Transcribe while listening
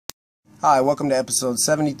Hi, welcome to episode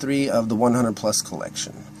 73 of the 100 Plus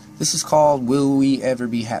collection. This is called Will We Ever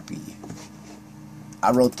Be Happy?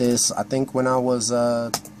 I wrote this, I think, when I was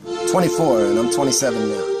 24, and I'm 27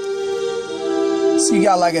 now. So you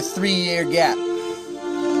got like a 3-year gap.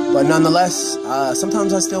 But nonetheless,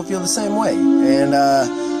 sometimes I still feel the same way. And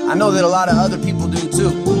I know that a lot of other people do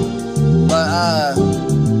too. But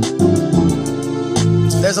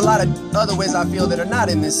there's a lot of other ways I feel that are not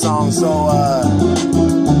in this song, so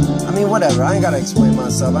I mean, whatever, I ain't gotta explain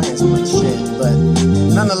myself, I ain't explain shit, but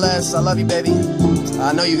nonetheless, I love you, baby.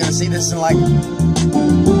 I know you're gonna see this in like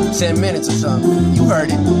 10 minutes or something. You heard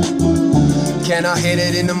it. Can I hit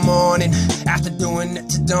it in the morning, after doing it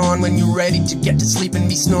to dawn, when you're ready to get to sleep and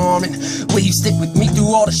be snoring? Will you stick with me through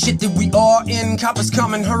all the shit that we are in? Coppers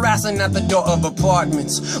coming harassing at the door of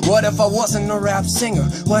apartments. What if I wasn't a rap singer?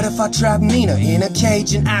 What if I trapped Nina in a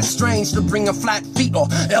cage and asked strange to bring her flat feet? Or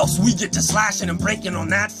else we get to slashin' and breakin on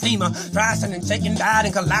that femur, thrashin and shaking that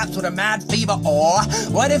and collapse with a mad fever. Or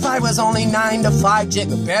what if I was only 9 to 5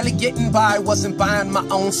 jigga, barely getting by, wasn't buying my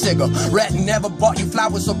own cigga, rat never bought you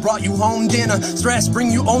flowers or brought you home dinner, stress bring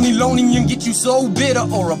you only lonely and get you so bitter?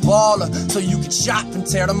 Or a baller, so you could shop and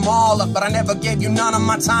tear them all up, but I never gave you none of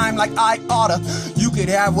my time like I oughta. You could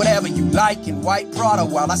have whatever you like in white Prada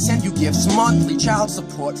while I send you gifts monthly, child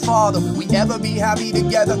support, father. Will we ever be happy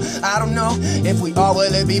together? I don't know if we are,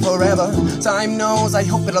 will it be forever? Time knows, I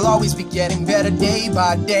hope it'll always be getting better day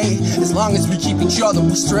by day, as long as we keep each other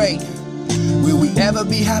straight. Will we ever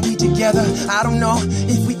be happy together? I don't know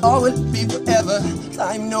if we all will be forever.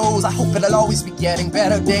 Time knows, I hope it'll always be getting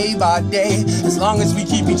better day by day, as long as we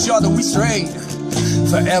keep each other straight.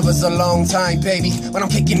 Forever's a long time, baby, when I'm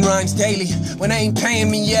kicking rhymes daily. When they ain't paying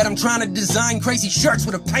me yet, I'm trying to design crazy shirts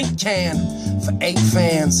with a paint can for 8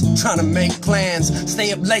 fans, trying to make plans,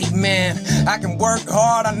 stay up late, man. I can work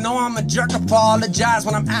hard, I know I'm a jerk, apologize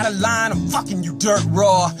when I'm out of line, I'm fucking you dirt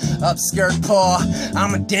raw, upskirt paw.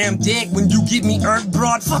 I'm a damn dick when you give me earned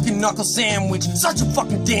broad, fucking knuckle sandwich, such a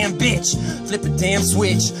fucking damn bitch. Flip a damn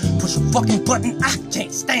switch, push a fucking button, I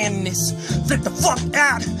can't stand this. Flip the fuck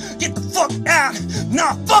out, get the fuck out.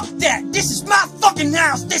 Nah, fuck that, this is my fucking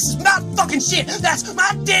house, this is my fucking shit, that's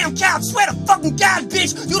my damn couch. Swear to fucking God,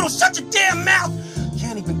 bitch, you don't shut your damn mouth.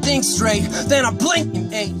 Can't even think straight, then I blink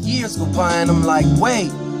and 8 years go by and I'm like,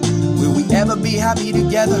 wait, will we ever be happy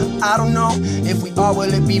together? I don't know if we are,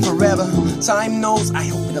 will it be forever? Time knows, I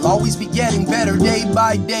hope it'll always be getting better day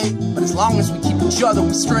by day, but as long as we keep each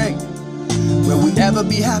other straight. Will we ever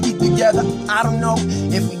be happy together? I don't know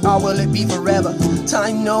if we are, will it be forever?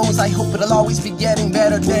 Time knows, I hope it'll always be getting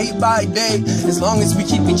better day by day, as long as we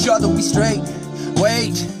keep each other straight.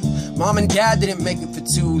 Wait, Mom and Dad didn't make it for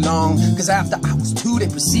too long, cause after I was 2 they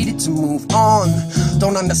proceeded to move on.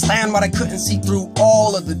 Don't understand why I couldn't see through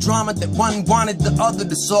all of the drama that one wanted the other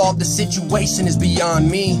to solve. The situation is beyond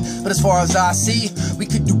me, but as far as I see, we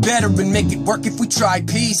could do better and make it work if we tried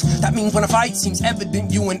peace. That means when a fight seems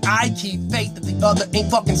evident, you and I keep faith that the other ain't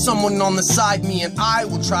fucking someone on the side. Me and I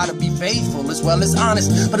will try to be faithful as well as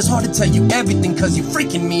honest, but it's hard to tell you everything cause you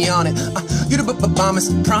freaking me on it. You the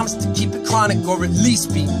promise to keep it chronic or at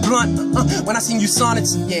least be blunt. When I sing you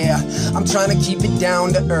sonnets, yeah, I'm trying to keep it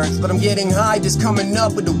down to earth, but I'm getting high just coming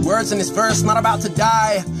up with the words in this verse. Not about to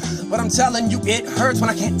die, but I'm telling you it hurts when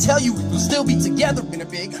I can't tell you we'll still be together in a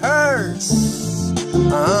big hearse.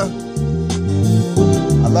 I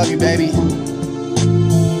love you, baby.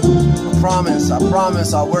 I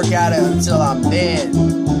promise I'll work at it until I'm dead.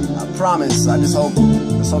 I promise. I just hope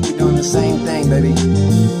you're doing the same thing, baby.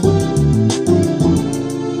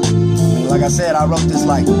 Like I said, I wrote this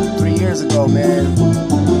like 3 years ago, man.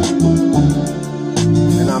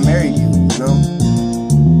 And I married you, you know?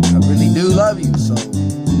 I really do love you, so,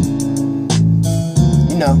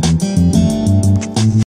 you know.